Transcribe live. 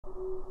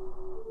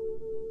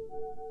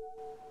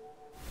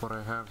What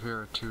I have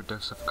here are two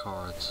decks of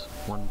cards,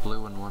 one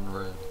blue and one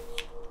red.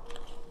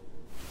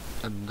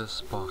 In this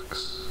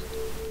box,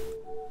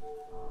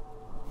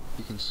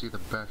 you can see the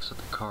backs of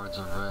the cards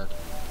are red,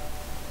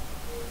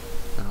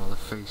 and all the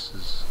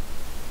faces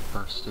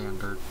are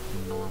standard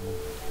and normal.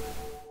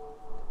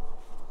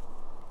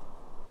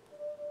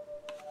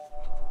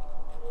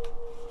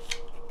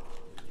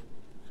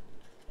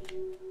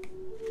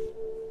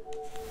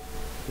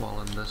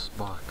 While in this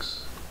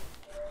box,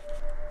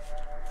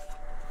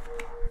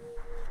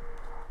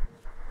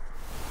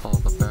 all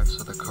the backs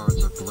of the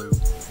cards are blue,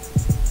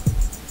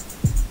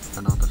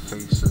 and all the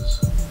faces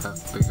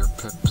have bigger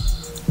pips.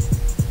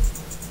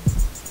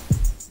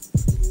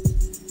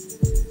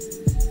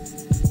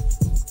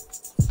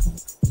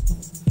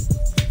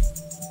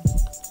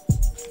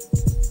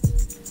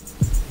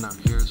 Now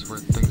here's where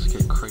things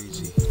get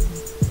crazy.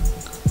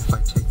 If I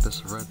take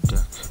this red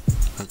deck,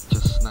 I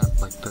just snap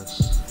like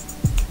this.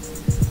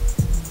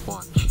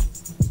 Watch.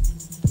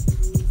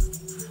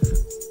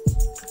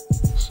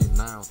 See,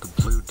 now the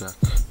blue deck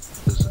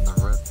is in the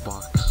red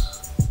box.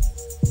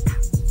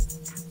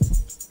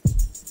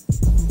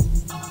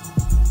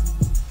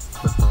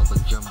 With all the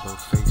jumbo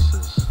faces.